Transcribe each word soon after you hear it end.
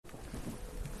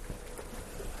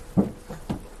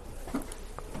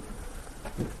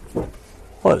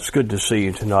Well, it's good to see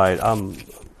you tonight. I'm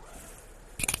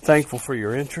thankful for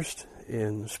your interest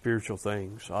in spiritual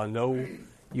things. I know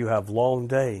you have long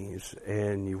days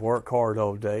and you work hard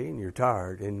all day and you're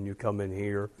tired and you come in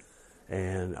here,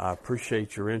 and I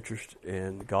appreciate your interest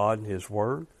in God and His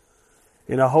Word.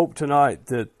 And I hope tonight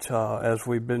that as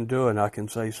we've been doing, I can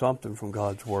say something from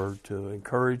God's Word to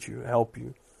encourage you, help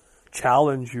you,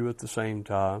 challenge you at the same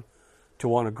time to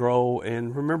want to grow.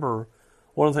 And remember,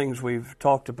 one of the things we've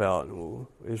talked about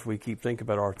as we keep thinking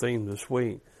about our theme this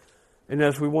week, and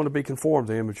as we want to be conformed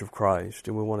to the image of Christ,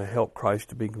 and we want to help Christ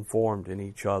to be conformed in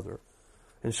each other.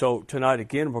 And so tonight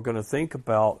again, we're going to think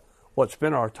about what's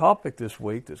been our topic this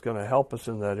week that's going to help us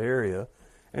in that area.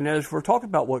 And as we're talking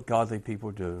about what godly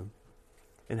people do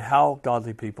and how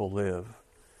godly people live,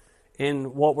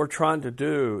 and what we're trying to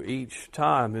do each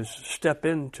time is step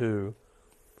into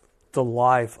the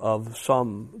life of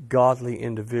some godly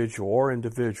individual or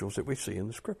individuals that we see in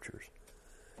the Scriptures.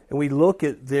 And we look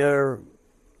at their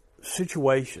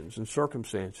situations and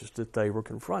circumstances that they were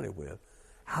confronted with.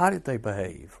 How did they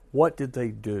behave? What did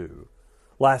they do?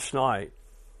 Last night,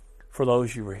 for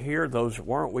those who were here, those that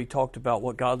weren't, we talked about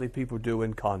what godly people do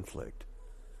in conflict.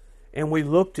 And we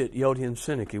looked at Euodia and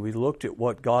Syntyche. We looked at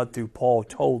what God through Paul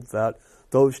told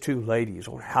those two ladies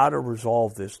on how to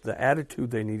resolve this, the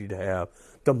attitude they needed to have,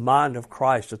 the mind of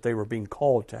Christ that they were being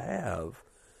called to have.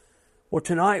 Well,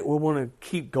 tonight we want to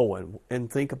keep going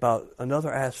and think about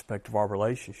another aspect of our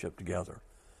relationship together.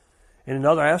 And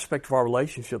another aspect of our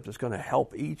relationship that's going to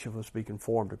help each of us be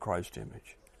conformed to Christ's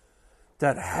image.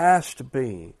 That has to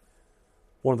be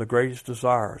one of the greatest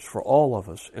desires for all of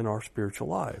us in our spiritual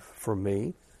life, for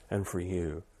me and for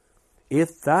you.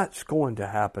 If that's going to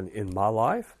happen in my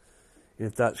life,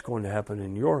 if that's going to happen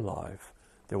in your life,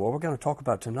 then what we're going to talk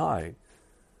about tonight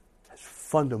has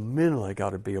fundamentally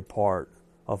got to be a part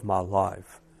of my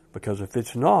life. Because if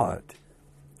it's not,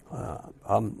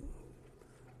 I'm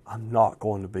not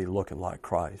going to be looking like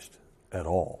Christ at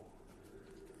all.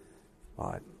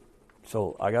 All right.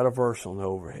 So I got a verse on the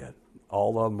overhead.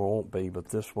 All of them won't be, but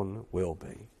this one will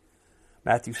be.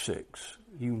 Matthew 6.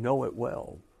 You know it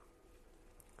well.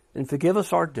 And forgive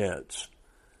us our debts,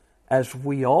 as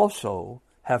we also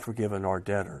have forgiven our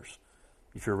debtors.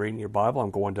 If you're reading your Bible,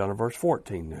 I'm going down to verse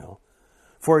 14 now.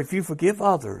 For if you forgive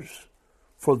others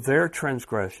for their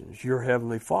transgressions, your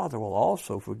heavenly Father will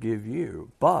also forgive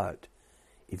you. But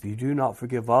if you do not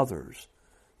forgive others,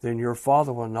 then your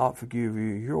Father will not forgive you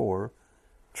your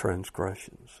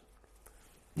transgressions.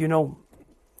 You know,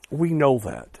 we know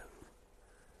that.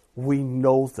 We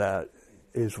know that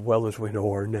as well as we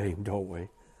know our name, don't we?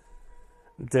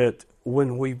 That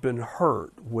when we've been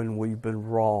hurt, when we've been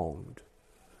wronged,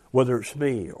 whether it's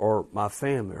me or my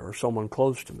family or someone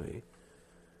close to me,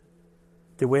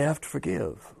 that we have to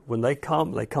forgive. When they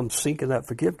come seeking that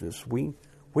forgiveness, we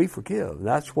forgive.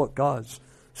 That's what God's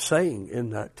saying in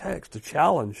that text. The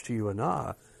challenge to you and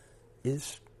I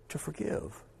is to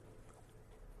forgive.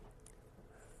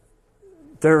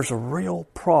 There's a real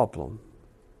problem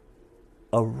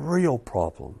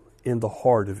in the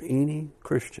heart of any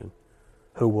Christian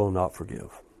who will not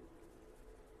forgive.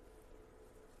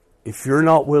 If you're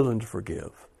not willing to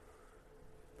forgive,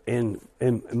 and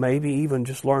maybe even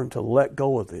just learn to let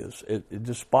go of this,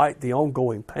 despite the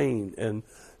ongoing pain and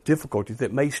difficulty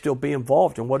that may still be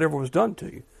involved in whatever was done to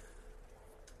you.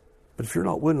 But if you're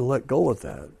not willing to let go of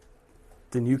that,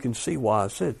 then you can see why I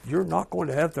said you're not going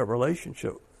to have that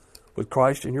relationship with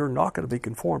Christ, and you're not going to be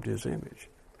conformed to His image.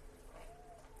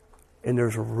 And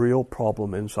there's a real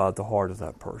problem inside the heart of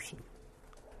that person.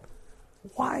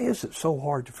 Why is it so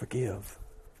hard to forgive?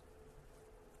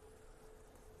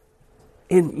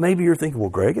 And maybe you're thinking, well,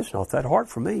 Greg, it's not that hard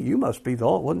for me. You must be the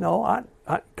only one. Well, no,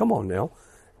 I come on now.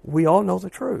 We all know the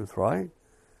truth, right?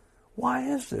 Why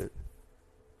is it?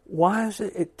 Why is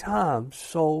it at times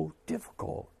so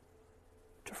difficult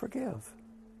to forgive?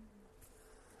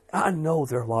 I know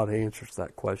there are a lot of answers to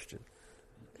that question.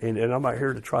 And I'm not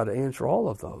here to try to answer all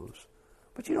of those.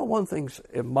 But you know, one thing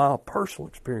in my personal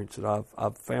experience that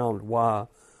I've found why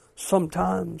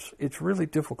sometimes it's really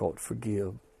difficult to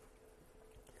forgive.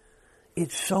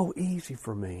 It's so easy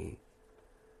for me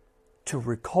to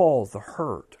recall the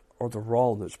hurt or the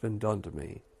wrong that's been done to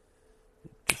me.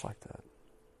 Just like that.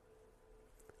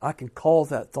 I can call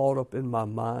that thought up in my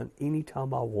mind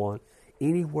anytime I want,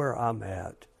 anywhere I'm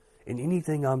at, in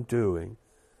anything I'm doing.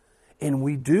 And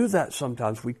we do that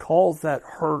sometimes. We call that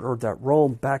hurt or that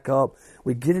wrong back up.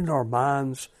 We get in our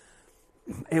minds,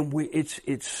 and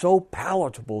it's so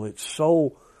palatable. It's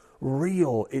so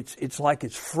real. It's like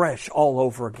it's fresh all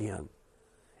over again.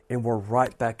 And we're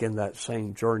right back in that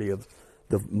same journey of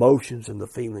the emotions and the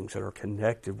feelings that are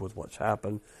connected with what's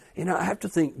happened. And I have to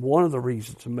think one of the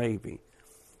reasons maybe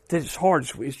that it's hard,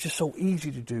 it's just so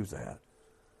easy to do that.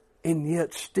 And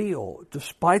yet still,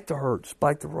 despite the hurt,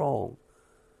 despite the wrong,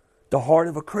 the heart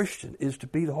of a Christian is to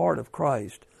be the heart of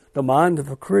Christ. The mind of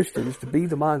a Christian is to be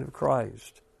the mind of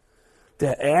Christ.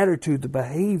 The attitude, the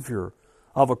behavior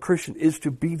of a Christian is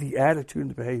to be the attitude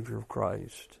and the behavior of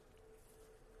Christ.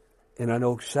 And I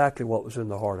know exactly what was in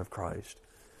the heart of Christ.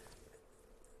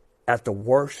 At the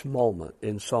worst moment,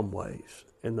 in some ways,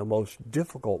 in the most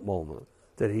difficult moment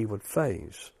that he would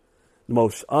face, the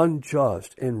most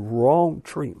unjust and wrong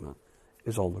treatment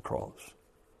is on the cross.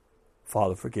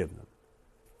 Father, forgive them,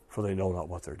 for they know not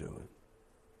what they're doing.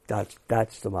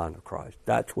 That's the mind of Christ.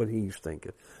 That's what he's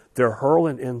thinking. They're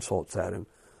hurling insults at him.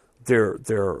 They're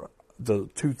the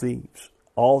two thieves,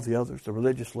 all the others, the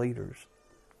religious leaders,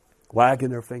 wagging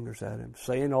their fingers at him,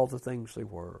 saying all the things they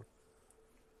were.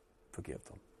 Forgive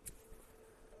them.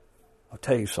 I'll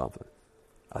tell you something.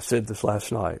 I said this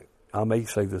last night. I may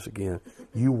say this again.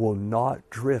 You will not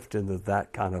drift into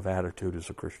that kind of attitude as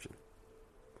a Christian.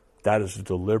 That is a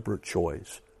deliberate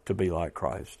choice to be like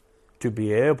Christ. To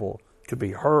be able to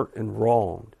be hurt and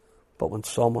wronged, but when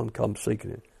someone comes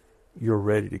seeking it, you're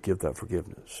ready to give that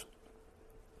forgiveness.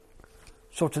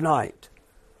 So tonight,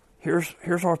 here's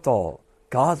our thought.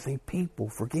 Godly people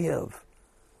forgive.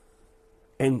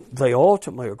 And they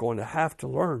ultimately are going to have to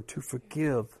learn to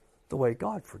forgive the way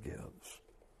God forgives.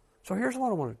 So here's what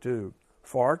I want to do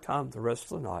for our time the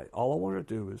rest of the night. All I want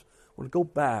to do is I want to go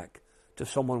back to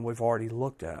someone we've already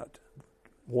looked at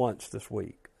once this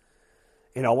week.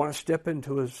 And I want to step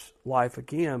into his life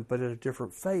again, but at a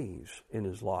different phase in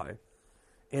his life.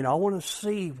 And I want to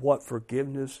see what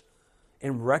forgiveness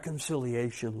and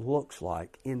reconciliation looks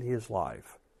like in his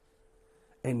life.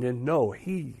 And then know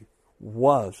he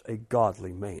was a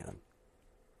godly man.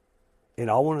 And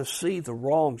I want to see the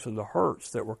wrongs and the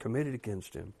hurts that were committed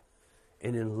against him.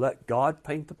 And then let God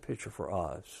paint the picture for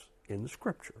us in the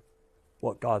Scripture.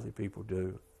 What godly people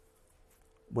do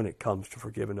when it comes to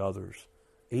forgiving others.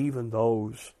 Even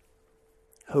those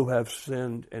who have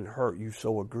sinned and hurt you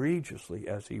so egregiously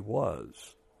as he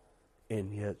was.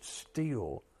 And yet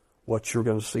still, what you're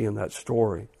going to see in that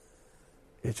story,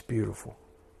 it's beautiful.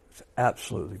 It's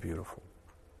absolutely beautiful.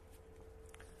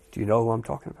 Do you know who I'm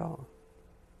talking about?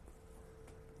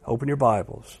 Open your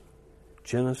Bibles.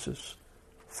 Genesis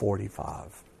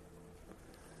 45.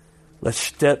 Let's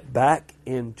step back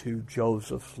into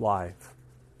Joseph's life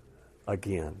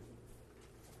again.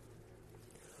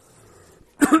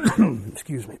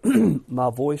 Excuse me. My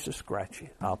voice is scratchy.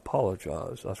 I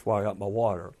apologize. That's why I got my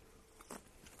water.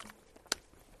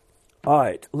 All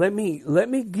right. Let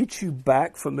me get you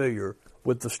back familiar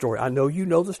with the story. I know you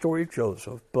know the story of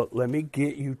Joseph, but let me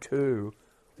get you to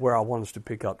where I want us to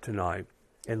pick up tonight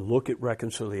and look at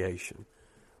reconciliation.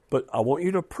 But I want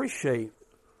you to appreciate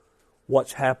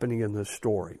what's happening in this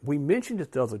story. We mentioned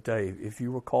it the other day, if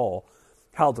you recall,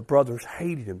 how the brothers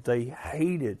hated him. They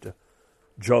hated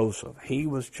Joseph. He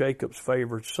was Jacob's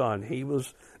favorite son. He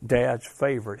was Dad's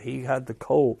favorite. He had the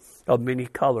coat of many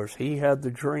colors. He had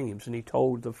the dreams, and he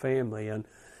told the family.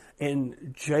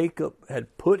 And Jacob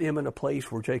had put him in a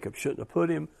place where Jacob shouldn't have put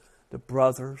him. The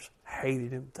brothers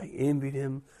hated him. They envied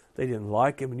him. They didn't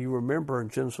like him. And you remember in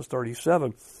Genesis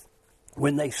 37,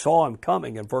 when they saw him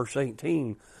coming in verse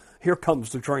 18, here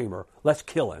comes the dreamer. Let's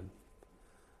kill him.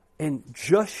 And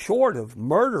just short of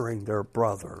murdering their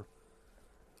brother,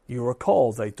 you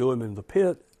recall they threw him in the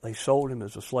pit. They sold him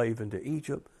as a slave into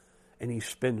Egypt. And he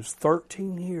spends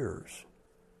 13 years.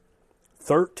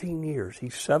 13 years.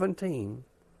 He's 17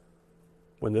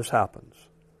 when this happens.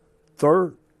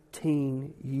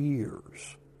 13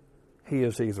 years. He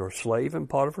is either a slave in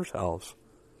Potiphar's house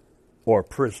or a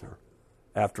prisoner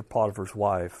after Potiphar's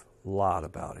wife lied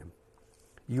about him.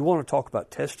 You want to talk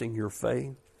about testing your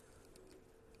faith?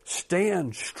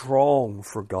 Stand strong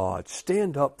for God.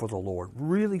 Stand up for the Lord.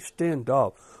 Really stand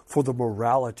up for the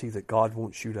morality that God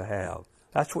wants you to have.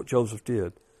 That's what Joseph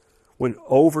did. When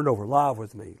over and over, lie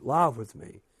with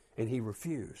me. And he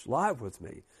refused. Lie with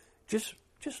me. Just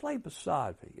lay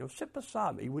beside me. Sit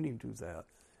beside me. He wouldn't even do that.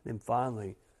 And then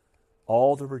finally,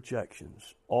 all the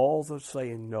rejections, all the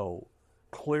saying no,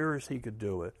 clear as he could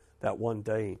do it, that one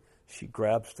day she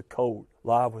grabs the coat,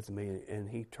 lie with me, and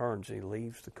he turns and he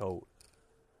leaves the coat.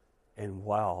 And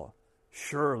wow,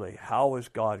 surely how is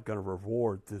God going to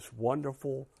reward this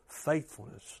wonderful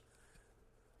faithfulness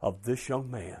of this young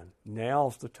man?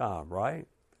 Now's the time, right?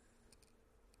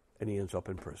 And he ends up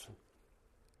in prison.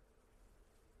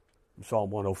 And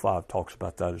Psalm 105 talks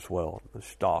about that as well. The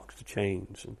stocks, the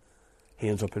chains, and he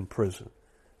ends up in prison.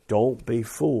 Don't be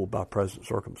fooled by present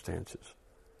circumstances.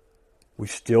 we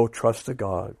still trust the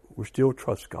God. We still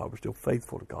trust God. We're still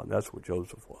faithful to God. And that's what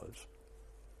Joseph was.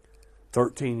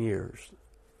 13 years.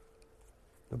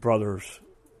 The brothers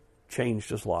changed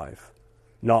his life.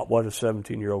 Not what a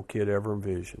 17-year-old kid ever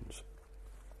envisions.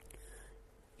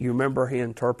 You remember he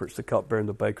interprets the cupbearer and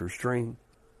the baker's dream.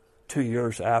 2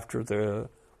 years after they're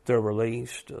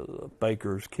released, the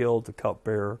baker's killed, the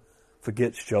cupbearer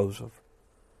forgets Joseph.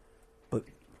 But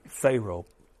Pharaoh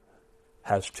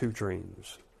has 2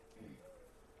 dreams.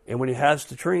 And when he has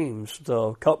the dreams,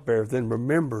 the cupbearer then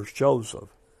remembers Joseph.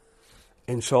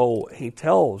 And so he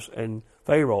tells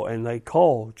Pharaoh, and they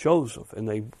call Joseph, and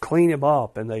they clean him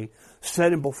up, and they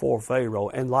set him before Pharaoh.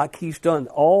 And like he's done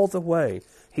all the way,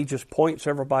 he just points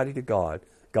everybody to God.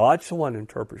 God's the one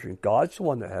interpreting. God's the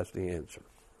one that has the answer.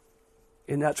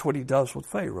 And that's what he does with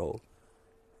Pharaoh.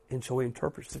 And so he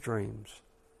interprets the dreams.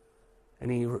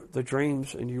 And the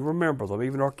dreams, and you remember them.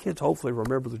 Even our kids hopefully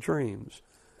remember the dreams.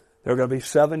 There are going to be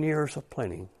 7 years of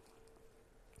plenty.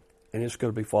 And it's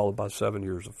going to be followed by 7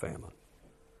 years of famine.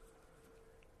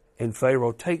 And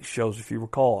Pharaoh takes Joseph, if you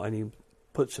recall, and he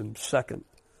puts him second,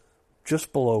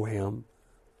 just below him.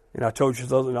 And I told you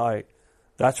the other night,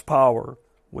 that's power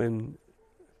when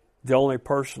the only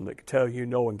person that could tell you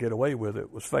no and get away with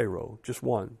it was Pharaoh, just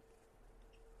one.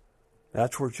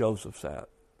 That's where Joseph's at.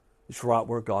 It's right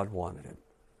where God wanted him,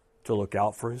 to look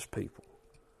out for his people.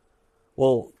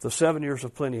 Well, the 7 years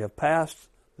of plenty have passed.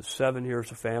 The 7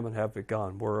 years of famine have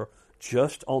begun. We're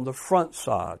just on the front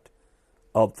side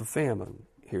of the famine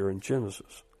here in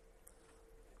Genesis.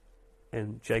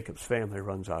 And Jacob's family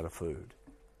runs out of food.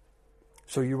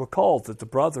 So you recall that the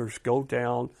brothers go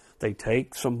down, they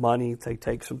take some money, they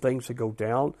take some things, they go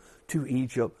down to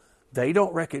Egypt. They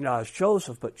don't recognize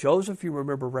Joseph, but Joseph, you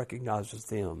remember, recognizes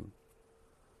them.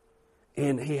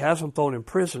 And he has them thrown in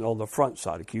prison on the front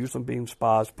side, accused them of being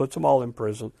spies, puts them all in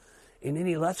prison, and then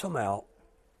he lets them out,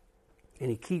 and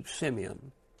he keeps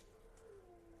Simeon.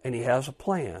 And he has a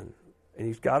plan, and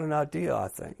he's got an idea, I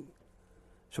think.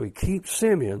 So he keeps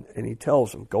Simeon, and he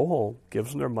tells them, go home,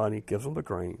 gives them their money, gives them the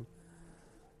grain,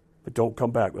 but don't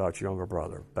come back without your younger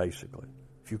brother, basically.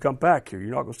 If you come back here,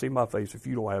 you're not going to see my face if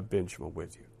you don't have Benjamin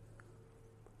with you.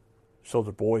 So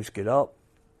the boys get up.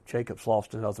 Jacob's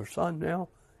lost another son now.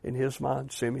 In his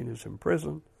mind, Simeon is in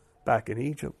prison, back in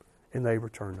Egypt, and they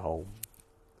return home.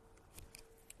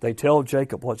 They tell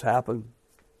Jacob what's happened.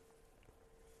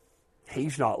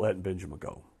 He's not letting Benjamin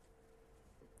go.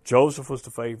 Joseph was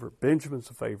the favorite. Benjamin's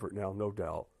the favorite now, no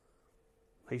doubt.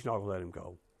 He's not going to let him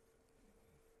go.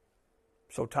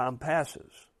 So time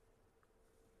passes.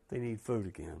 They need food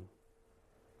again.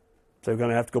 So they're going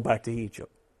to have to go back to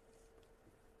Egypt.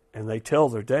 And they tell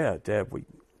their dad, Dad,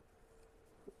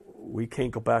 we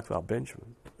can't go back without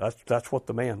Benjamin. That's what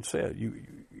the man said.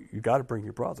 You got to bring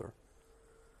your brother.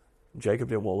 Jacob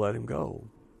didn't want to let him go.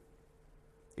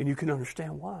 And you can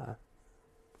understand why.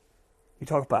 You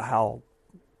talk about how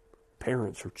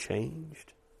parents are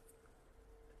changed.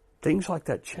 Things like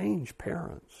that change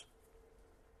parents.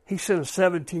 He sent a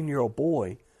 17-year-old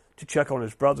boy to check on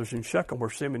his brothers in Shechem, where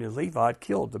Simeon and Levi had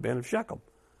killed the men of Shechem.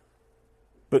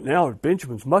 But now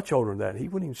Benjamin's much older than that. He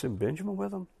wouldn't even send Benjamin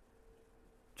with him.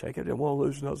 Jacob didn't want to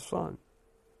lose another son.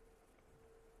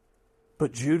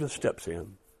 But Judah steps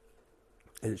in,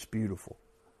 and it's beautiful.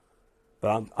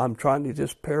 But I'm trying to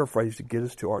just paraphrase to get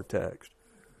us to our text.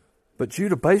 But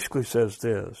Judah basically says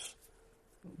this,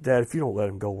 Dad, if you don't let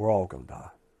him go, we're all going to die.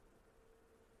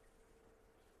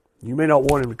 You may not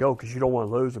want him to go because you don't want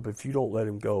to lose him, but if you don't let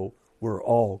him go, we're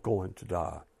all going to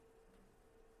die.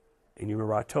 And you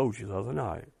remember I told you the other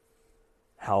night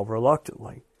how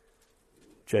reluctantly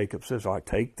Jacob says, all right,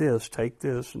 take this,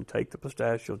 and take the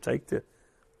pistachio, take this,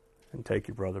 and take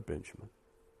your brother Benjamin.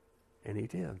 And he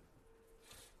did.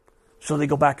 So they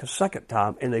go back a second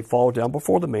time, and they fall down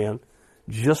before the man,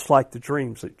 just like the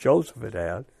dreams that Joseph had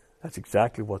had. That's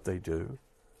exactly what they do.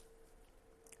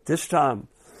 This time,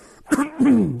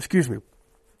 excuse me,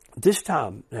 this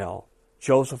time now,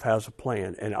 Joseph has a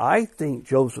plan. And I think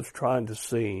Joseph's trying to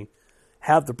see,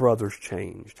 have the brothers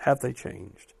changed? Have they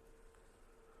changed?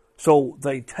 So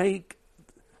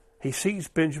he sees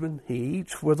Benjamin, he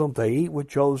eats with them, they eat with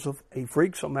Joseph. He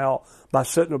freaks them out by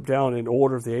setting them down in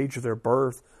order of the age of their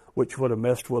birth, which would have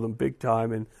messed with them big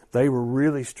time. And they were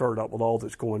really stirred up with all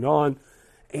that's going on.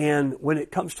 And when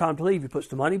it comes time to leave, he puts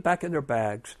the money back in their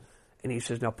bags. And he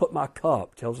says, now put my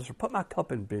cup, tells us, or put my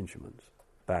cup in Benjamin's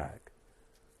bag.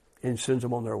 And sends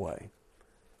them on their way.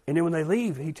 And then when they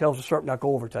leave, he tells the servant, now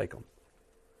go overtake them.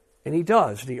 And he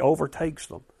does, and he overtakes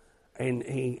them. And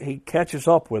he catches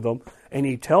up with them, and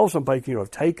he tells them, like, I've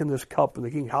taken this cup from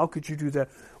the king. How could you do that?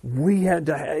 We had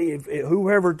to,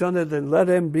 whoever done it, then let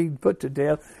him be put to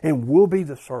death, and we'll be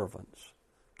the servants.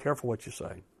 Careful what you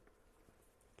say.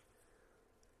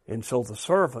 And so the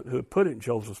servant who had put it in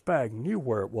Joseph's bag knew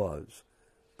where it was.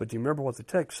 But do you remember what the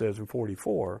text says in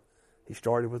 44? He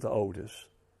started with the oldest,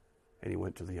 and he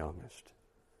went to the youngest.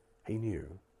 He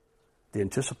knew. The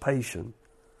anticipation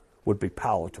would be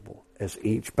palatable as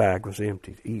each bag was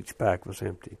emptied. Each bag was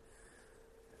empty.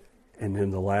 And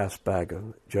then the last bag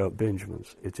of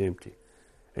Benjamin's, it's empty.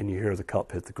 And you hear the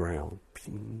cup hit the ground.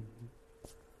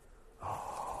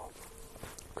 Oh.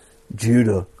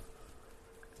 Judah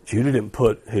didn't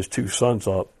put his two sons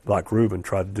up like Reuben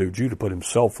tried to do. Judah put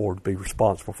himself forward to be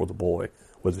responsible for the boy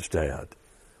with his dad.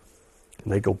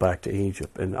 And they go back to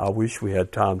Egypt. And I wish we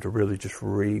had time to really just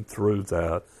read through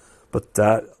that. But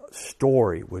that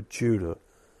story with Judah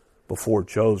before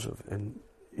Joseph, and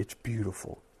it's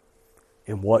beautiful.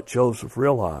 And what Joseph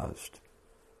realized,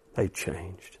 they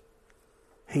changed.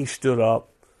 He stood up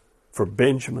for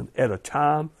Benjamin at a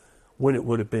time when it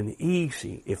would have been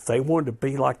easy if they wanted to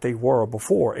be like they were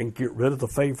before and get rid of the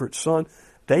favorite son.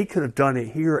 They could have done it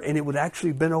here, and it would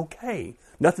actually have been okay.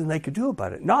 Nothing they could do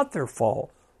about it. Not their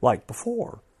fault like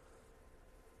before.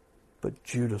 But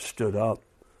Judah stood up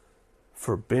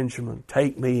for Benjamin.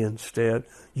 Take me instead.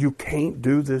 You can't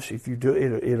do this. If you do,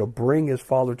 it'll bring his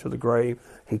father to the grave.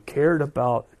 He cared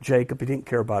about Jacob. He didn't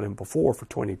care about him before for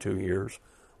 22 years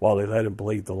while they let him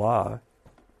believe the lie.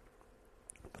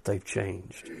 But they've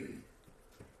changed.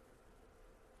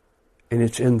 And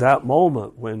it's in that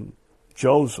moment when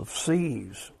Joseph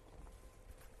sees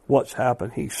what's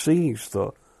happened. He sees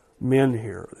the men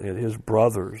here and his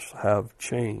brothers have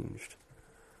changed.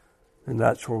 And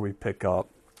that's where we pick up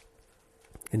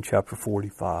in chapter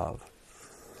 45.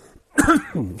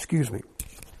 Excuse me.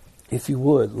 If you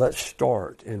would, let's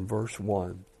start in verse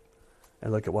 1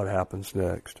 and look at what happens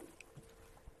next.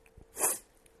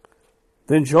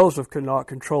 Then Joseph could not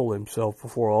control himself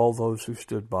before all those who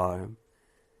stood by him.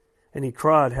 And he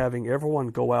cried, having everyone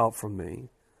go out from me.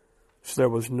 So there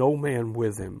was no man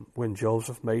with him when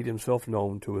Joseph made himself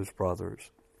known to his brothers.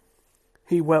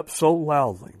 He wept so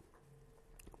loudly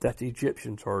that the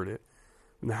Egyptians heard it,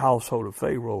 and the household of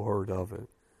Pharaoh heard of it.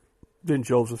 Then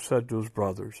Joseph said to his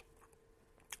brothers,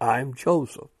 I am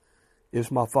Joseph. Is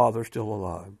my father still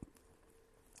alive?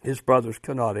 His brothers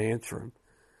could not answer him,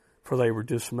 for they were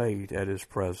dismayed at his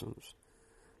presence.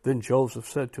 Then Joseph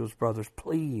said to his brothers,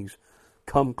 Please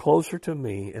come closer to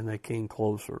me. And they came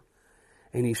closer.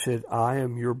 And he said, I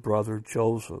am your brother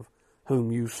Joseph,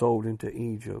 whom you sold into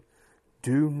Egypt.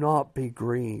 Do not be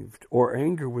grieved or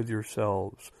angry with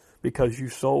yourselves, because you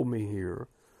sold me here.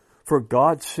 For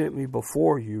God sent me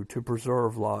before you to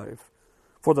preserve life.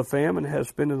 For the famine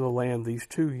has been in the land these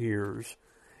 2 years,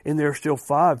 and there are still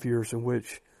 5 years in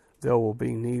which there will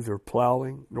be neither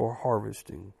plowing nor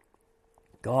harvesting.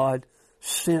 God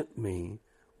sent me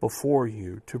before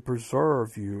you to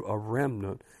preserve you a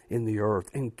remnant in the earth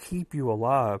and keep you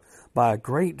alive by a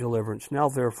great deliverance. Now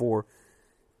therefore,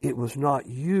 it was not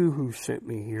you who sent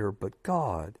me here, but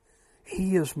God.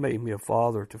 He has made me a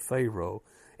father to Pharaoh,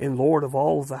 and Lord of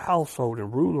all of the household,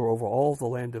 and ruler over all the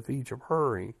land of Egypt.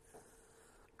 Hurry,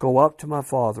 go up to my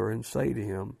father and say to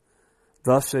him,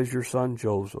 Thus says your son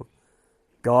Joseph,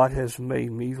 God has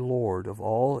made me Lord of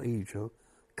all Egypt.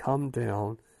 Come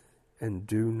down and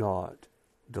do not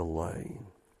delay.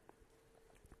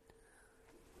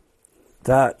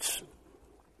 That's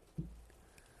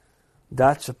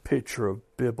a picture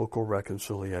of biblical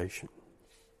reconciliation.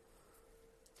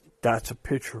 That's a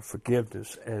picture of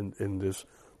forgiveness, and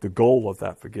the goal of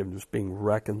that forgiveness being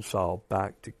reconciled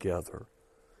back together.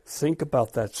 Think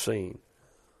about that scene.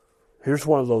 Here's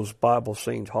one of those Bible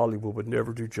scenes Hollywood would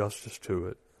never do justice to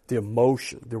it. The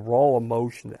emotion, the raw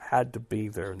emotion that had to be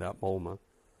there in that moment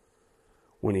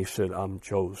when he said, I'm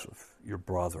Joseph, your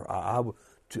brother.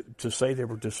 To say they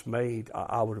were dismayed,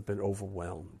 I would have been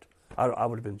overwhelmed. I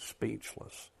would have been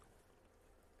speechless.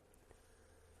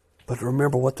 But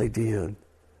remember what they did.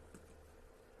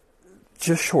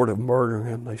 Just short of murdering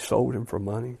him, they sold him for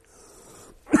money.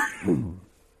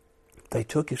 They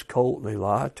took his coat and they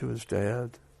lied to his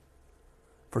dad.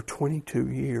 For 22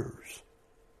 years,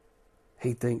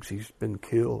 he thinks he's been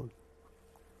killed.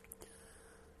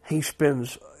 He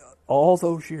spends all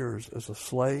those years as a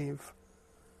slave,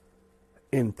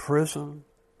 in prison,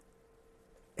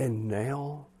 and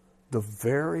now the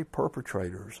very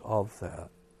perpetrators of that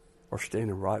are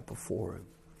standing right before him.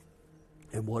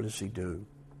 And what does he do?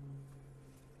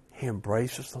 He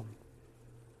embraces them.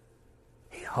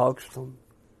 He hugs them.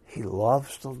 He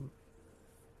loves them.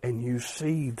 And you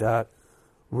see that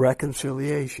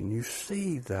reconciliation. You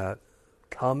see that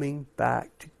coming back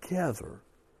together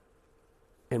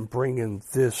and bringing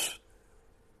this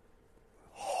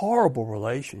horrible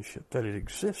relationship that had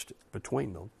existed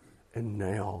between them. And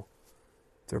now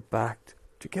they're back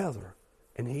together.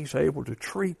 And he's able to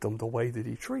treat them the way that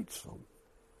he treats them.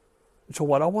 And so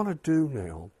what I want to do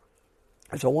now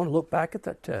is I want to look back at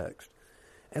that text,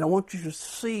 and I want you to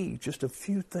see just a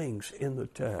few things in the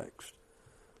text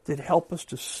that help us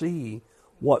to see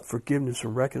what forgiveness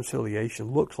and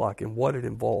reconciliation looks like and what it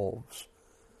involves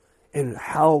and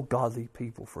how godly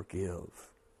people forgive.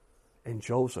 And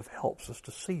Joseph helps us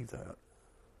to see that.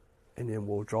 And then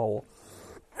we'll draw,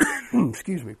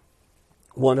 excuse me,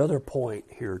 one other point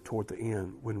here toward the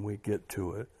end when we get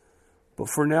to it. But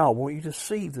for now, I want you to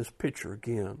see this picture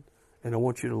again, and I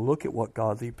want you to look at what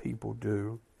godly people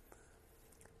do.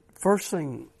 First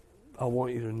thing I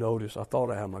want you to notice, I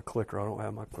thought I had my clicker. I don't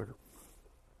have my clicker.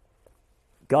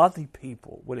 Godly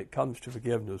people, when it comes to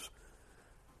forgiveness,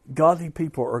 godly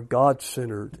people are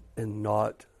God-centered and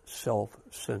not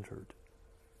self-centered.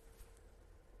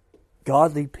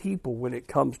 Godly people, when it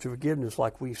comes to forgiveness,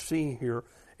 like we see here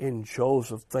in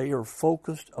Joseph, they are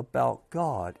focused about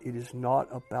God. It is not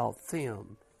about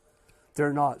them.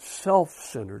 They're not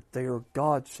self-centered. They are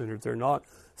God-centered. They're not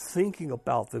thinking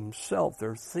about themselves.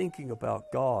 They're thinking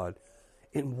about God.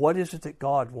 And what is it that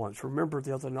God wants? Remember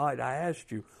the other night I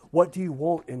asked you, what do you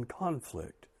want in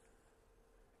conflict?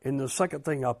 And the second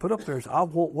thing I put up there is I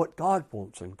want what God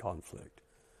wants in conflict.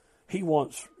 He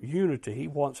wants unity. He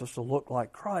wants us to look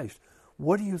like Christ.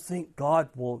 What do you think God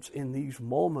wants in these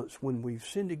moments when we've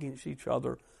sinned against each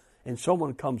other and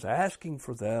someone comes asking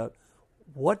for that?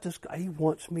 What does God, He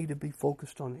wants me to be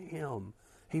focused on Him.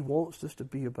 He wants this to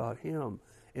be about Him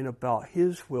and about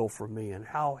His will for me and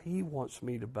how He wants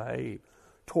me to behave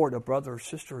toward a brother or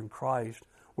sister in Christ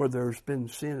where there's been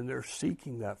sin and they're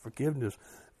seeking that forgiveness.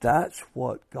 That's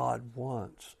what God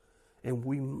wants. And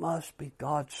we must be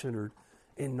God-centered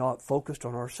and not focused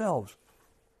on ourselves.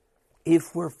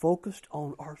 If we're focused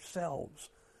on ourselves,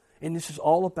 and this is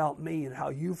all about me and how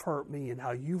you've hurt me and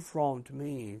how you've wronged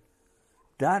me,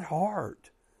 that heart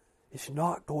is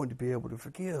not going to be able to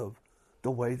forgive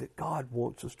the way that God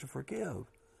wants us to forgive.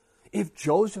 If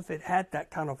Joseph had had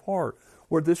that kind of heart,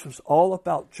 where this was all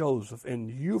about Joseph, and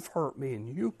you've hurt me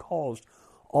and you caused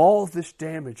all this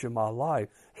damage in my life,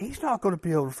 he's not going to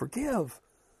be able to forgive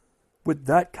with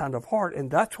that kind of heart.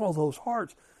 And that's one of those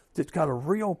hearts that's got a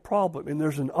real problem. And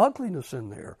there's an ugliness in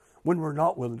there when we're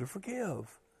not willing to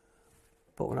forgive.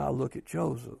 But when I look at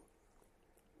Joseph,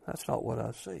 that's not what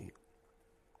I see.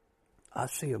 I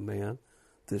see a man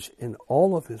that's in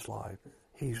all of his life,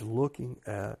 he's looking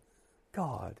at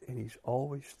God, and he's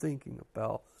always thinking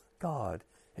about God,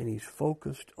 and he's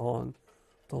focused on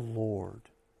the Lord.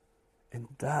 And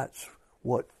that's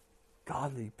what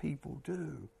godly people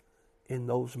do. In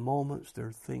those moments,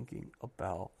 they're thinking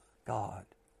about God.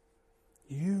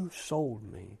 You sold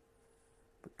me,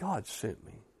 but God sent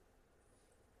me.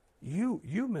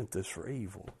 You meant this for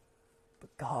evil,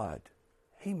 but God,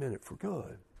 He meant it for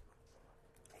good.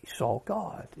 He saw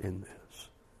God in this.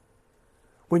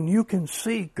 When you can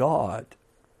see God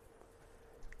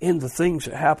in the things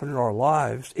that happen in our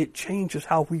lives, it changes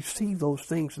how we see those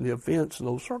things and the events and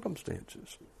those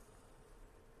circumstances.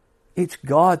 It's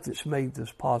God that's made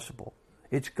this possible.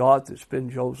 It's God that's been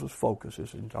Joseph's focus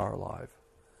his entire life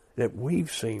that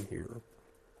we've seen here.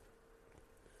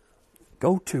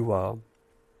 Go to,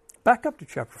 back up to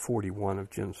chapter 41 of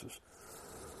Genesis.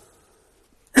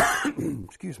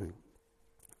 Excuse me.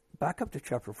 Back up to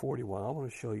chapter 41. I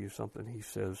want to show you something he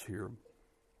says here.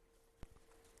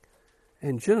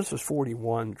 In Genesis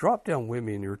 41, drop down with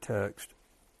me in your text.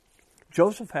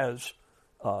 Joseph has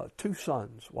two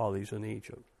sons while he's in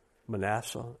Egypt,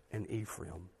 Manasseh and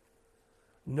Ephraim.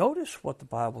 Notice what the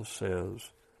Bible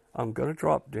says. I'm going to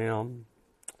drop down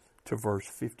to verse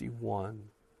 51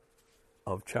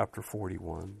 of chapter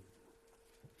 41.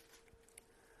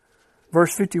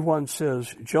 Verse 51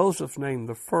 says, Joseph named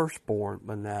the firstborn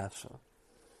Manasseh,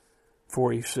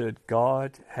 for he said,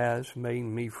 God has made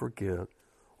me forget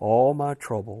all my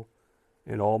trouble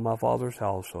and all my father's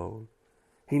household.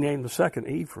 He named the second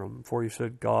Ephraim, for he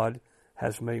said, God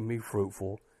has made me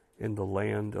fruitful in the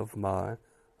land of my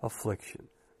affliction.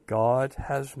 God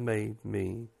has made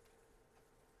me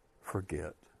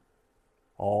forget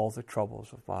all the troubles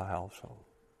of my household.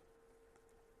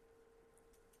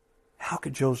 How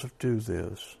could Joseph do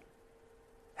this?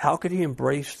 How could he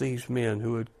embrace these men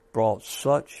who had brought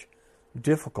such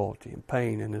difficulty and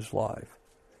pain in his life?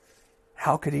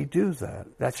 How could he do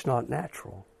that? That's not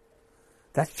natural.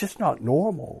 That's just not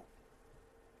normal.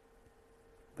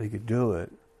 But he could do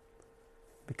it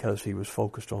because he was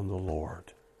focused on the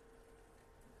Lord.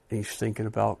 And he's thinking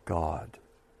about God.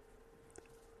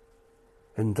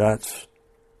 And that's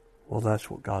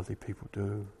what godly people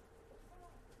do.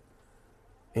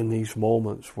 In these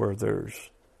moments where there's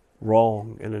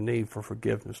wrong and a need for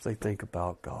forgiveness, they think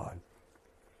about God.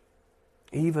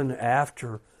 Even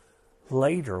after,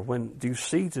 later, when you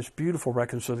see this beautiful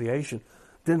reconciliation,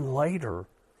 then later,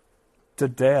 the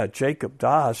dad, Jacob,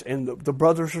 dies, and the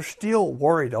brothers are still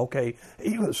worried. Okay,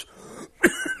 he was,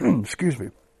 excuse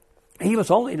me, he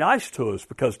was only nice to us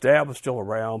because Dad was still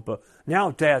around, but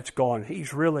now Dad's gone.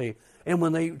 He's really, and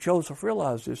when Joseph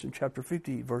realized this in chapter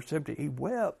 50, verse 70, he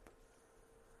wept.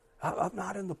 I'm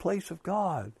not in the place of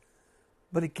God.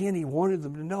 But again, he wanted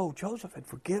them to know Joseph had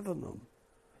forgiven them.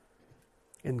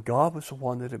 And God was the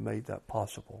one that had made that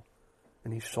possible.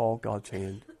 And he saw God's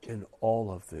hand in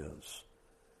all of this.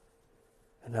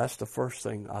 And that's the first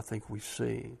thing I think we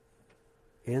see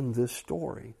in this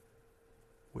story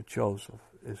with Joseph,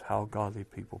 is how godly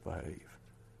people behave.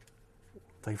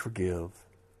 They forgive.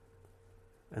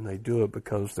 And they do it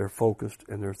because they're focused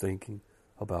and they're thinking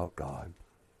about God.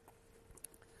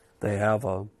 They have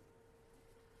a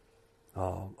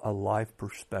life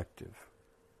perspective.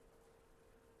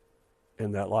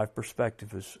 And that life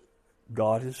perspective is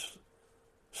God is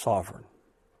sovereign.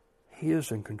 He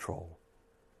is in control.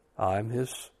 I'm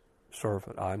his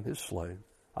servant. I'm his slave.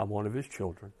 I'm one of his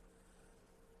children.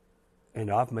 And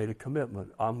I've made a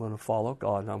commitment. I'm going to follow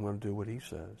God and I'm going to do what he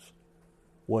says,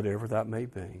 whatever that may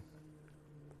be.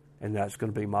 And that's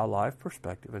going to be my life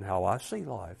perspective and how I see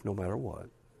life, no matter what.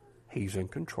 He's in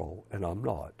control and I'm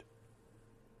not.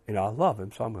 And I love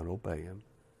him, so I'm going to obey him.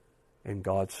 And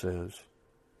God says,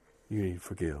 you need to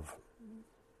forgive.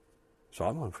 So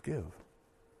I'm going to forgive.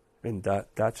 And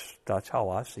that's how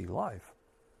I see life.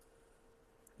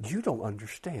 You don't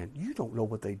understand. You don't know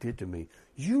what they did to me.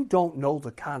 You don't know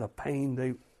the kind of pain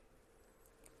they...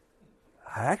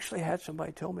 I actually had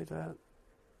somebody tell me that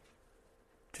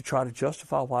to try to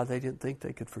justify why they didn't think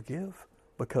they could forgive,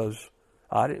 because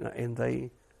I didn't, and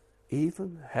they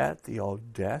even had the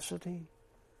audacity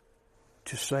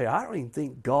to say, I don't even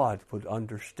think God would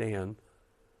understand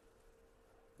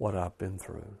what I've been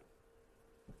through.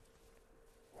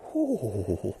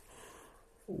 Oh,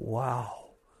 wow.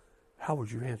 How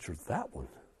would you answer that one?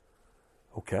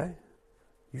 Okay.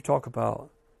 You talk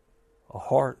about a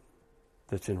heart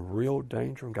that's in real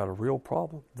danger and got a real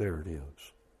problem. There it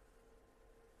is.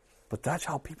 But that's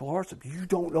how people are. You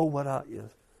don't know what I is.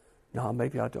 No,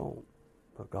 maybe I don't.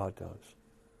 But God does.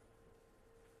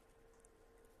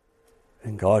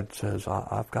 And God says,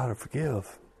 I've got to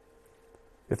forgive.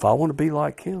 If I want to be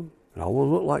like him and I want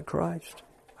to look like Christ,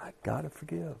 I've got to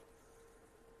forgive.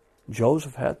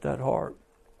 Joseph had that heart.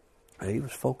 And he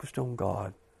was focused on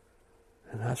God.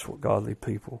 And that's what godly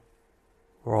people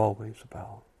are always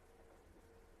about.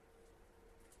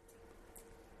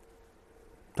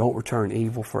 Don't return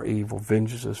evil for evil.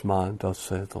 Vengeance is mine, thus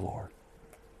saith the Lord.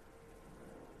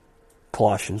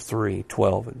 Colossians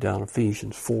 3:12 and down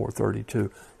Ephesians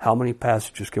 4:32. How many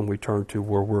passages can we turn to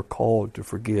where we're called to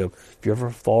forgive? Have you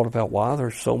ever thought about why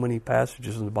there's so many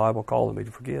passages in the Bible calling me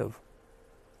to forgive?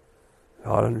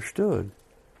 God understood.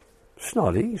 It's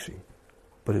not easy.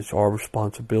 But it's our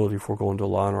responsibility if we're going to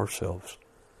align ourselves.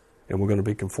 And we're going to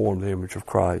be conformed to the image of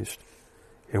Christ.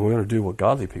 And we're going to do what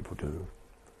godly people do.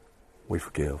 We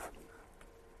forgive.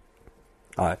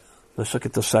 All right, let's look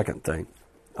at the second thing.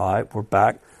 All right, we're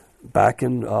back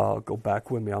in, go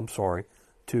back with me, I'm sorry,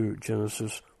 to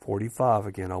Genesis 45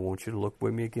 again. I want you to look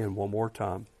with me again one more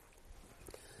time.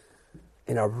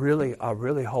 And I really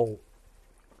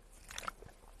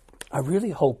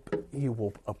hope you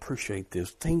will appreciate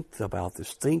this. Think about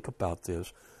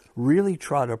this. Really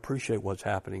try to appreciate what's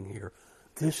happening here.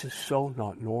 This is so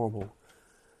not normal.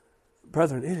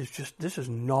 Brethren, this is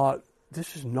not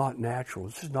natural.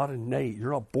 This is not innate.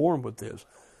 You're not born with this.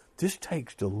 This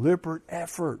takes deliberate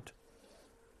effort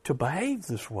to behave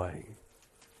this way.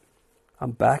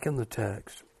 I'm back in the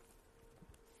text.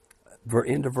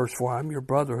 Into verse 4, I'm your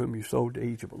brother whom you sold to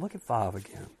Egypt. But look at 5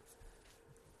 again.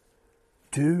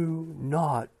 Do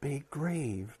not be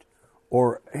grieved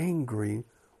or angry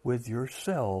with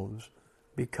yourselves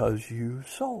because you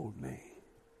sold me.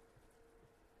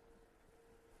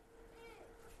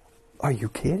 Are you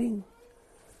kidding?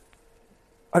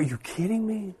 Are you kidding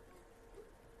me?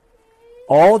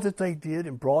 All that they did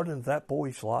and brought into that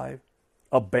boy's life,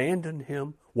 abandoned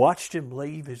him, watched him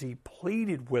leave as he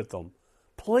pleaded with them,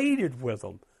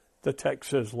 the text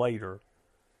says later,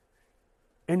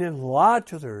 and then lied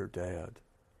to their dad.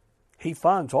 He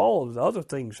finds all of the other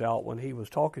things out when he was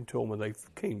talking to them when they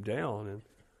came down.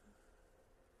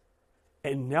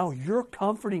 And now you're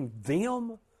comforting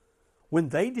them when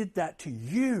they did that to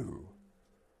you.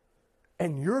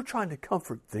 And you're trying to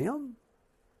comfort them?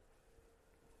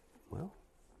 Well,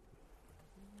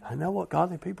 I know what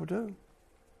godly people do.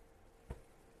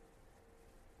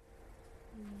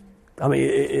 I mean,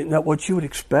 isn't that what you would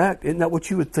expect? Isn't that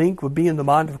what you would think would be in the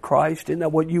mind of Christ? Isn't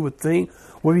that what you would think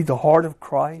would be the heart of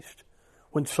Christ?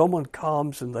 When someone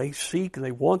comes and they seek and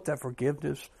they want that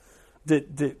forgiveness,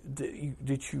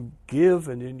 that you give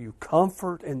and then you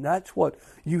comfort, and that's what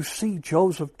you see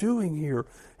Joseph doing here.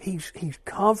 He's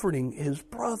comforting his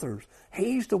brothers.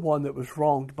 He's the one that was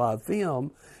wronged by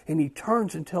them, and he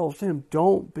turns and tells them,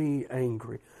 don't be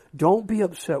angry. Don't be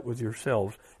upset with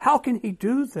yourselves. How can he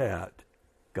do that?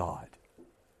 God.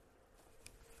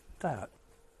 That.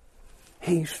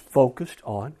 He's focused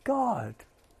on God.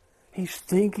 He's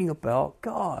thinking about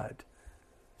God.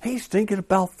 He's thinking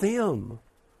about them.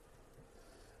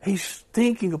 He's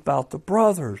thinking about the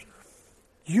brothers.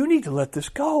 You need to let this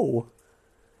go.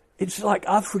 It's like,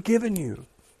 I've forgiven you.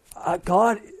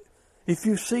 God, if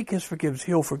you seek His forgiveness,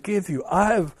 He'll forgive you.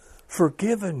 I have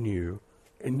forgiven you.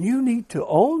 And you need to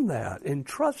own that and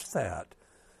trust that.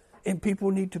 And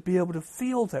people need to be able to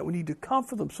feel that. We need to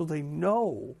comfort them so they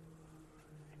know.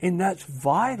 And that's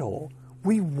vital.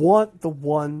 We want the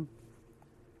one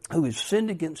who has sinned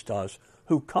against us,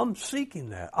 who comes seeking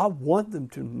that. I want them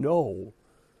to know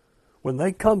when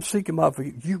they come seeking my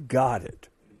forgiveness, you got it.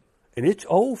 And it's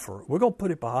over. We're going to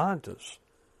put it behind us.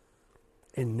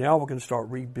 And now we're going to start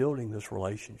rebuilding this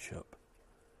relationship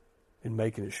and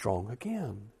making it strong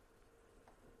again.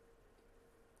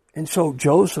 And so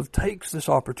Joseph takes this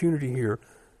opportunity here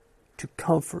to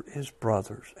comfort his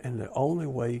brothers. And the only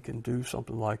way he can do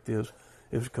something like this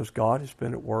is because God has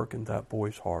been at work in that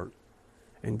boy's heart.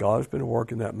 And God has been at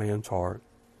work in that man's heart.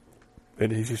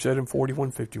 And as he said in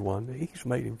 41:51, He's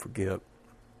made him forget.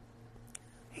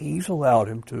 He's allowed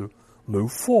him to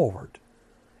move forward.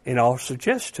 And I'll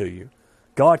suggest to you,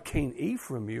 God can't eat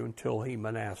from you until He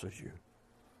Manasses you.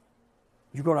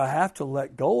 You're going to have to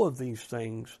let go of these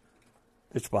things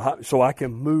that's behind, so I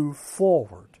can move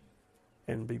forward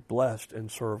and be blessed and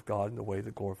serve God in the way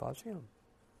that glorifies Him.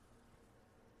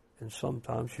 And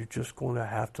sometimes you're just going to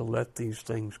have to let these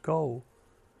things go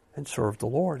and serve the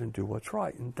Lord and do what's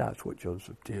right. And that's what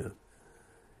Joseph did.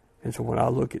 And so when I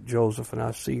look at Joseph and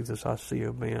I see this, I see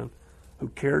a man who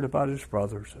cared about his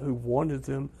brothers, who wanted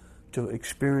them to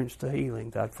experience the healing,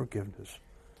 that forgiveness.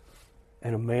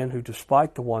 And a man who,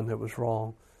 despite the one that was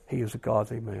wrong, he is a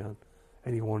godly man.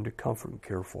 And he wanted to comfort and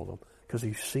care for them because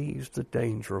he sees the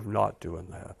danger of not doing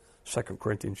that. 2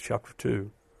 Corinthians chapter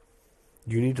 2.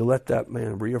 You need to let that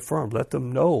man reaffirm. Let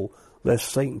them know,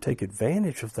 lest Satan take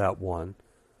advantage of that one.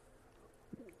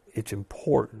 It's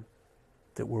important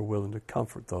that we're willing to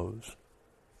comfort those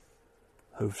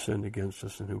who've sinned against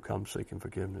us and who come seeking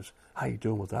forgiveness. How you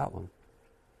doing with that one?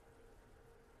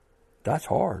 That's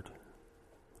hard.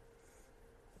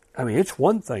 I mean, it's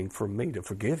one thing for me to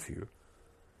forgive you.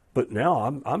 But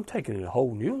now I'm taking it a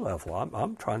whole new level.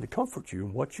 I'm trying to comfort you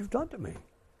in what you've done to me.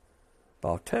 But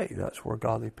I'll tell you, that's where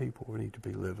godly people need to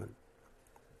be living.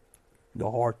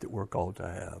 The heart that we're called to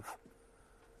have.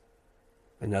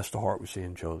 And that's the heart we see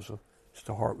in Joseph. It's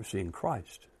the heart we see in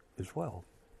Christ as well.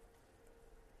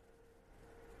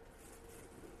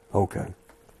 Okay.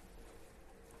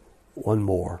 One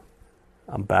more.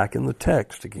 I'm back in the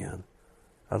text again.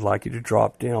 I'd like you to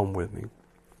drop down with me.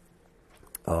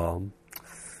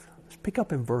 Pick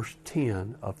up in verse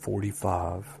 10 of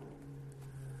 45.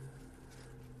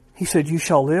 He said, you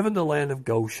shall live in the land of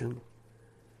Goshen.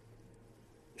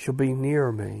 You shall be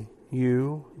near me,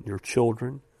 you, and your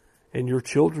children, and your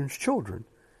children's children,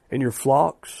 and your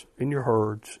flocks, and your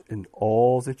herds, and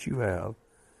all that you have.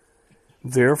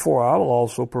 Therefore I will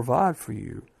also provide for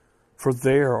you, for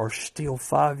there are still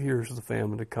 5 years of the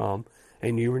famine to come,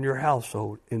 and you and your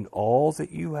household, and all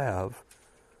that you have,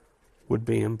 would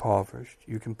be impoverished.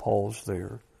 You can pause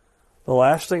there. The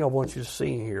last thing I want you to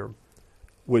see here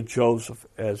with Joseph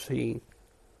as he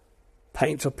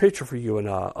paints a picture for you and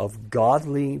I of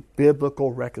godly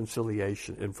biblical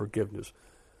reconciliation and forgiveness.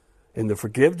 And the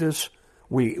forgiveness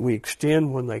we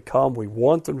extend when they come. We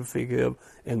want them to forgive.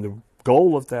 And the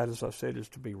goal of that, as I said, is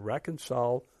to be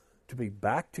reconciled, to be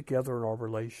back together in our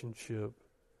relationship.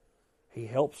 He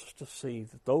helps us to see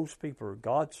that those people are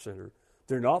God-centered.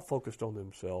 They're not focused on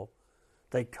themselves.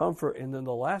 They comfort, and then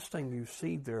the last thing you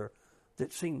see there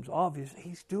that seems obvious,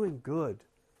 He's doing good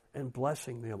and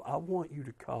blessing them. I want you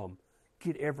to come.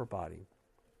 Get everybody.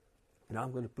 And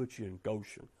I'm going to put you in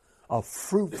Goshen, a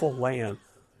fruitful land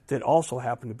that also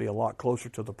happened to be a lot closer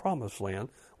to the promised land,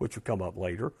 which will come up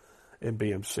later. and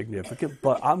being significant,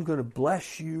 but I'm going to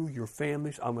bless you, your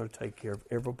families. I'm going to take care of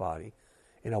everybody,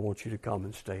 and I want you to come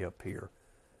and stay up here.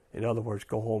 In other words,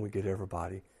 go home and get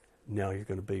everybody. Now you're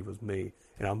going to be with me,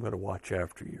 and I'm going to watch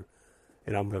after you,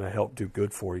 and I'm going to help do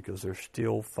good for you because there's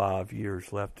still 5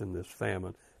 years left in this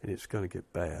famine, and it's going to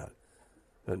get bad,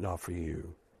 but not for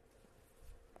you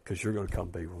because you're going to come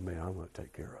be with me. I'm going to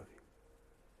take care of you.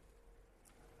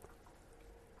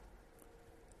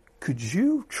 Could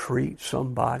you treat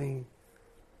somebody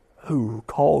who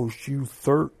caused you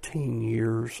 13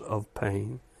 years of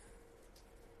pain?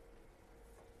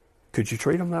 Could you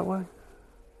treat them that way?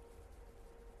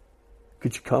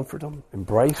 Could you comfort them,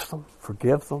 embrace them,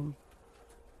 forgive them,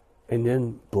 and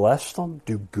then bless them,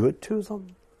 do good to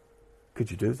them?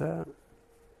 Could you do that?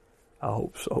 I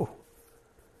hope so.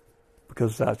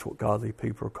 Because that's what godly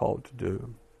people are called to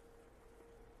do.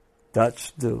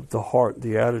 That's the heart,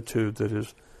 the attitude that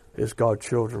is God's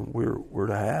children we're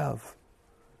to have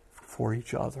for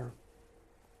each other.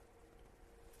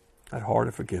 That heart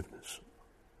of forgiveness.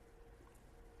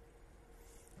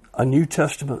 A New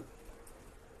Testament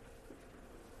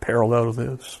parallel to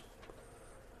this.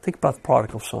 Think about the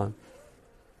prodigal son.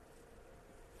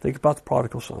 Think about the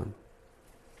prodigal son.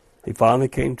 He finally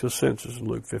came to his senses in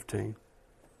Luke 15.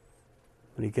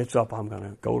 When he gets up, I'm going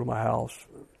to go to my house.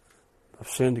 I've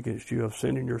sinned against you. I've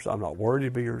sinned in your son. I'm not worthy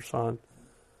to be your son.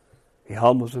 He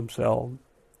humbles himself.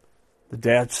 The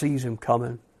dad sees him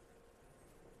coming.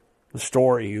 The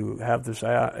story, you have this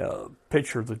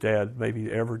picture of the dad maybe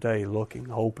every day looking,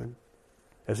 hoping,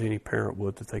 as any parent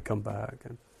would, that they come back.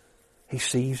 And he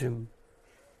sees him.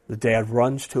 The dad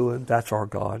runs to him. That's our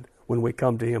God. When we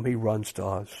come to him, he runs to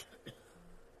us.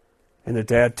 And the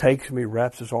dad takes him, he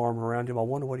wraps his arm around him. I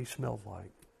wonder what he smelled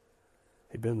like.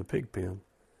 He'd been in the pig pen.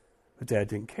 The dad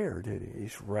didn't care, did he? He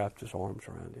just wrapped his arms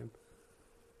around him.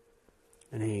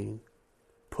 And he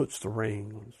puts the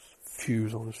ring,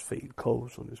 shoes on his feet,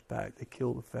 clothes on his back. They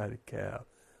kill the fatted calf.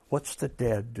 What's the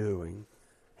dad doing?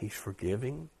 He's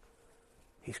forgiving.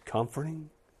 He's comforting.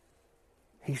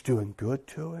 He's doing good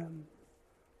to him.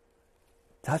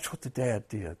 That's what the dad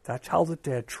did. That's how the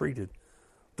dad treated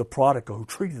the prodigal, who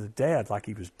treated the dad like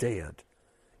he was dead.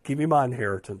 Give me my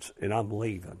inheritance and I'm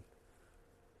leaving.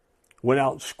 Went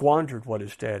out and squandered what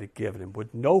his dad had given him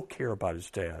with no care about his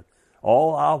dad.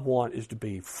 All I want is to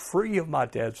be free of my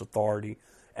dad's authority,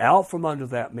 out from under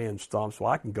that man's thumb so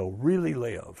I can go really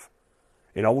live.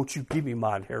 And I want you to give me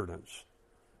my inheritance.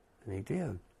 And he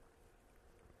did.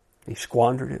 He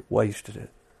squandered it, wasted it.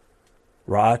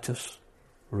 Riotous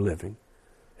living.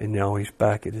 And now he's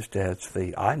back at his dad's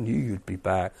feet. I knew you'd be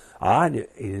back. He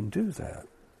didn't do that.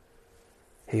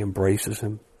 He embraces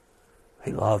him.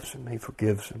 He loves him. He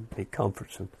forgives him. He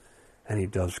comforts him. And he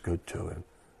does good to him.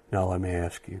 Now let me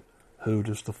ask you, who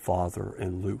does the Father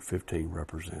in Luke 15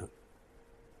 represent?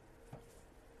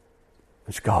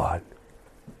 It's God.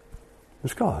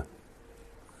 It's God.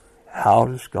 How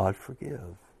does God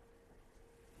forgive?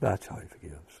 That's how he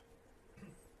forgives.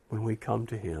 When we come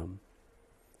to him,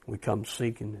 we come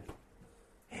seeking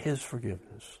his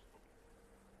forgiveness.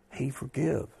 He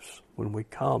forgives when we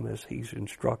come as he's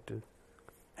instructed.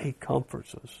 He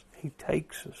comforts us. He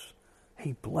takes us.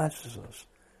 He blesses us.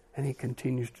 And he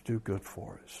continues to do good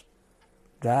for us.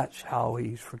 That's how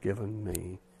he's forgiven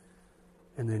me.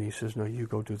 And then he says, no, you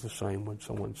go do the same when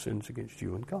someone sins against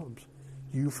you and comes.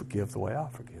 You forgive the way I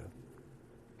forgive.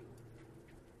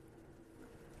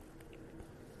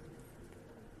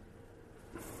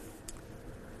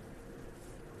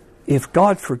 If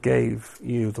God forgave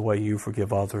you the way you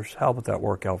forgive others, how would that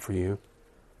work out for you?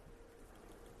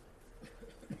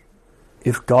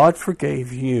 If God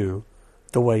forgave you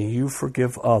the way you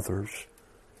forgive others,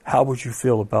 how would you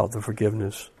feel about the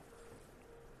forgiveness?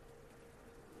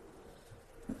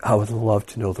 I would love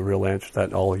to know the real answer to that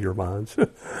in all of your minds.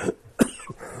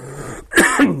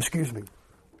 Excuse me.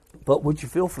 But would you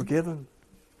feel forgiven?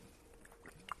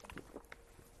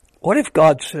 What if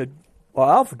God said, well,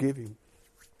 I'll forgive you,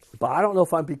 but I don't know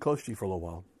if I'd be close to you for a little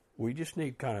while. We just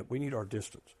need we need our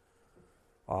distance.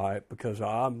 All right, because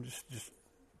I'm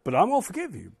but I'm going to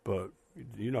forgive you, but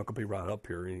you're not going to be right up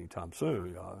here anytime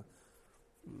soon.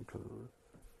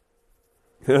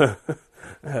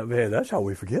 Man, that's how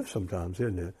we forgive sometimes,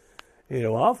 isn't it?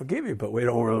 I'll forgive you, but we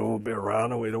don't really want to be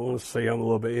around them. We don't want to see them a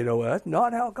little bit. That's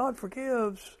not how God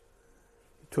forgives.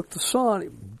 He took the son, he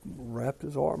wrapped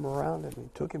his arm around him,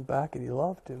 and took him back, and he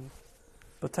loved him.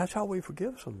 But that's how we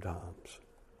forgive sometimes.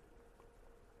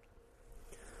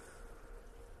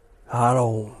 I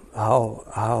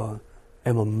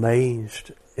am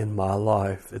amazed in my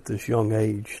life at this young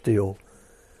age still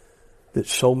that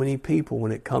so many people,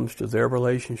 when it comes to their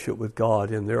relationship with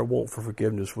God and their want for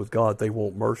forgiveness with God, they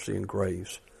want mercy and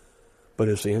grace. But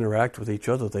as they interact with each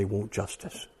other, they want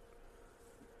justice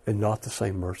and not the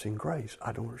same mercy and grace.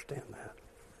 I don't understand that.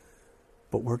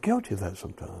 But we're guilty of that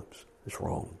sometimes. It's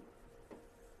wrong.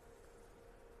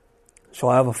 So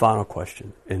I have a final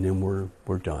question, and then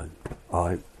we're done. All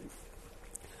right.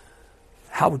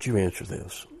 How would you answer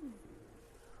this?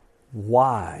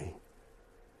 Why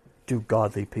do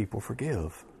godly people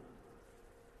forgive?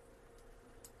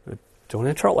 Don't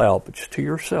answer out loud, but just to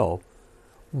yourself.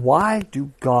 Why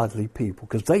do godly people,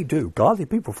 because they do, godly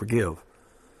people forgive.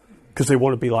 Because they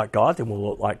want to be like God, they want to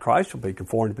look like Christ, and be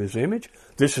conformed to His image.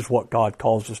 This is what God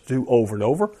calls us to do over and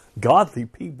over. Godly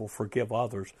people forgive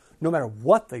others, no matter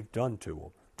what they've done to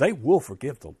them. They will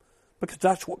forgive them, because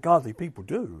that's what godly people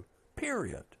do,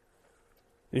 period.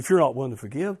 If you're not willing to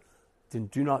forgive, then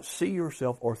do not see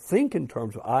yourself or think in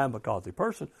terms of, I am a godly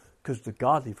person, because the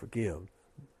godly forgive.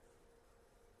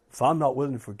 If I'm not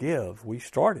willing to forgive, we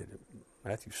started at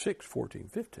Matthew 6, 14,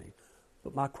 15.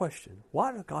 But my question,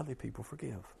 why do godly people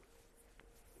forgive?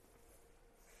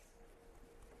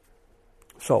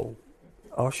 So,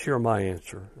 I'll share my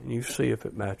answer, and you see if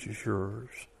it matches yours.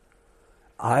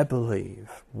 I believe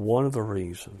one of the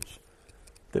reasons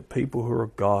that people who are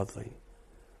godly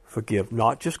forgive,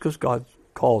 not just because God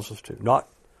calls us to,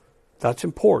 that's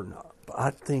important, but I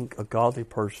think a godly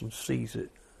person sees it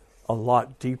a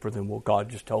lot deeper than what God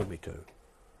just told me to.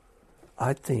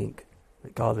 I think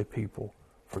that godly people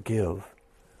forgive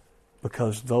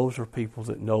because those are people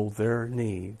that know their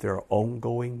need, their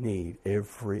ongoing need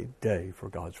every day for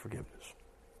God's forgiveness.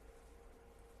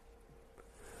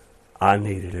 I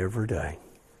need it every day.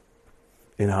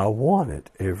 And I want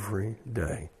it every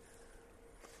day.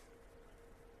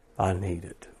 I need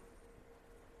it.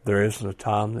 There isn't a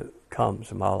time that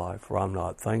comes in my life where I'm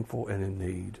not thankful and in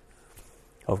need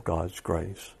of God's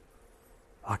grace.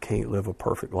 I can't live a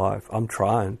perfect life. I'm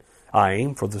trying. I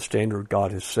aim for the standard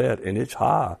God has set, and it's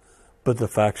high. But the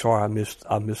facts are I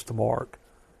missed the mark.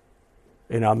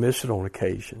 And I miss it on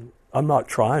occasion. I'm not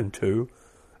trying to.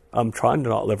 I'm trying to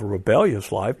not live a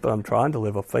rebellious life, but I'm trying to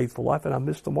live a faithful life, and I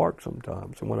miss the mark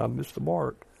sometimes. And when I miss the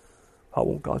mark, I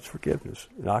want God's forgiveness.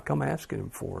 And I come asking Him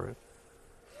for it.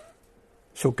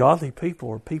 So godly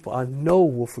people are people I know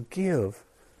will forgive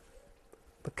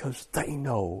because they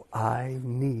know I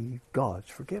need God's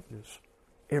forgiveness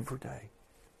every day.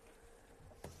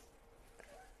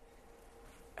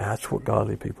 That's what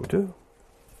godly people do.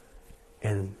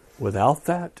 And without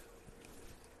that,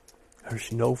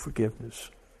 there's no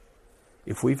forgiveness.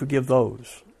 If we forgive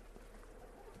those,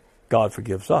 God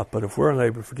forgives us. But if we're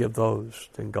unable to forgive those,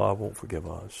 then God won't forgive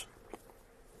us.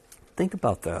 Think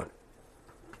about that.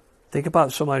 Think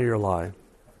about somebody in your life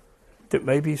that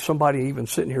maybe somebody even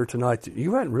sitting here tonight that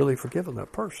you hadn't really forgiven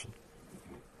that person.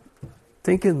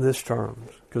 Think in this terms,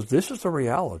 because this is the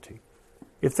reality.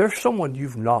 If there's someone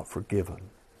you've not forgiven,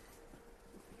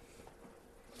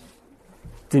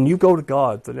 then you go to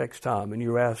God the next time and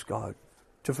you ask God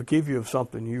to forgive you of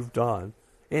something you've done.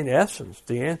 In essence,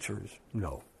 the answer is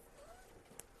no.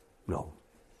 No.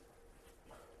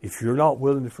 If you're not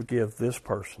willing to forgive this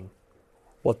person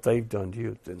what they've done to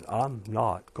you, then I'm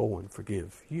not going to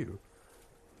forgive you.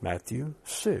 Matthew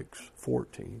 6,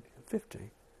 14, and 15.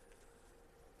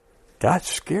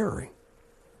 That's scary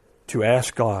to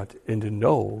ask God and to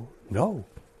know, no.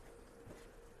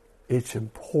 It's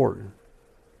important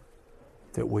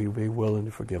that we be willing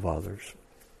to forgive others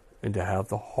and to have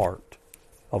the heart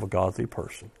of a godly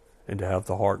person and to have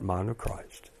the heart and mind of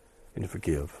Christ and to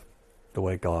forgive the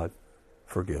way God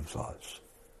forgives us.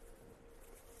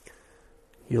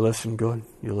 You listen good.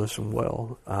 You listen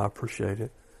well. I appreciate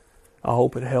it. I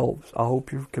hope it helps. I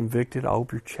hope you're convicted. I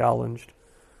hope you're challenged.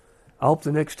 I hope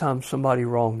the next time somebody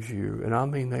wrongs you, and I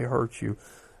mean they hurt you,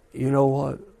 you know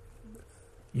what?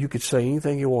 You could say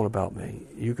anything you want about me.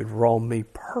 You could wrong me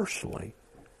personally.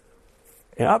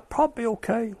 And I'd probably be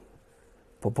okay.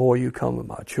 But boy, you come with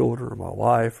my children or my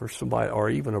wife or somebody, or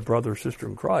even a brother or sister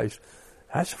in Christ,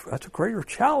 that's a greater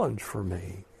challenge for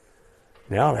me.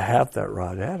 Now to have that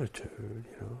right attitude,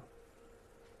 you know.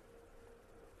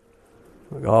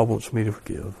 God wants me to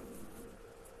forgive.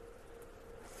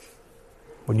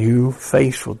 When you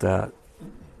face with that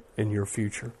in your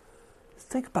future,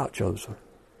 think about Joseph.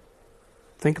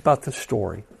 Think about this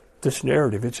story, this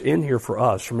narrative. It's in here for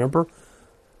us. Remember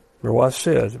what I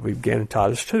said? We began in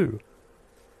Titus 2,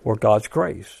 where God's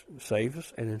grace saves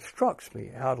us and instructs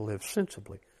me how to live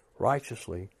sensibly,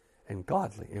 righteously, and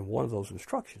godly. And one of those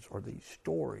instructions are these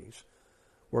stories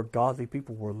where godly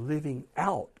people were living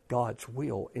out God's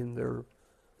will in their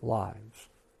lives.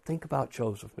 Think about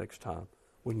Joseph next time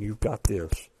when you've got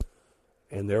this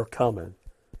and they're coming,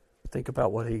 think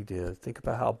about what he did. Think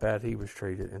about how bad he was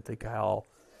treated, and think how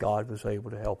God was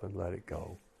able to help him let it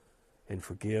go and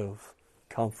forgive,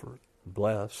 comfort,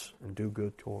 bless, and do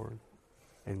good toward him.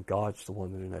 And God's the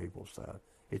one that enables that.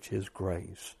 It's his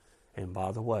grace. And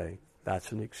by the way,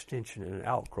 that's an extension and an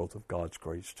outgrowth of God's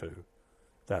grace too.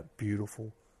 That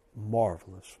beautiful,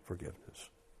 marvelous forgiveness.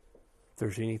 If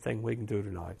there's anything we can do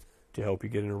tonight to help you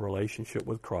get in a relationship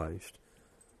with Christ,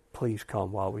 please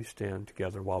come while we stand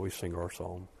together, while we sing our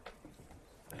song.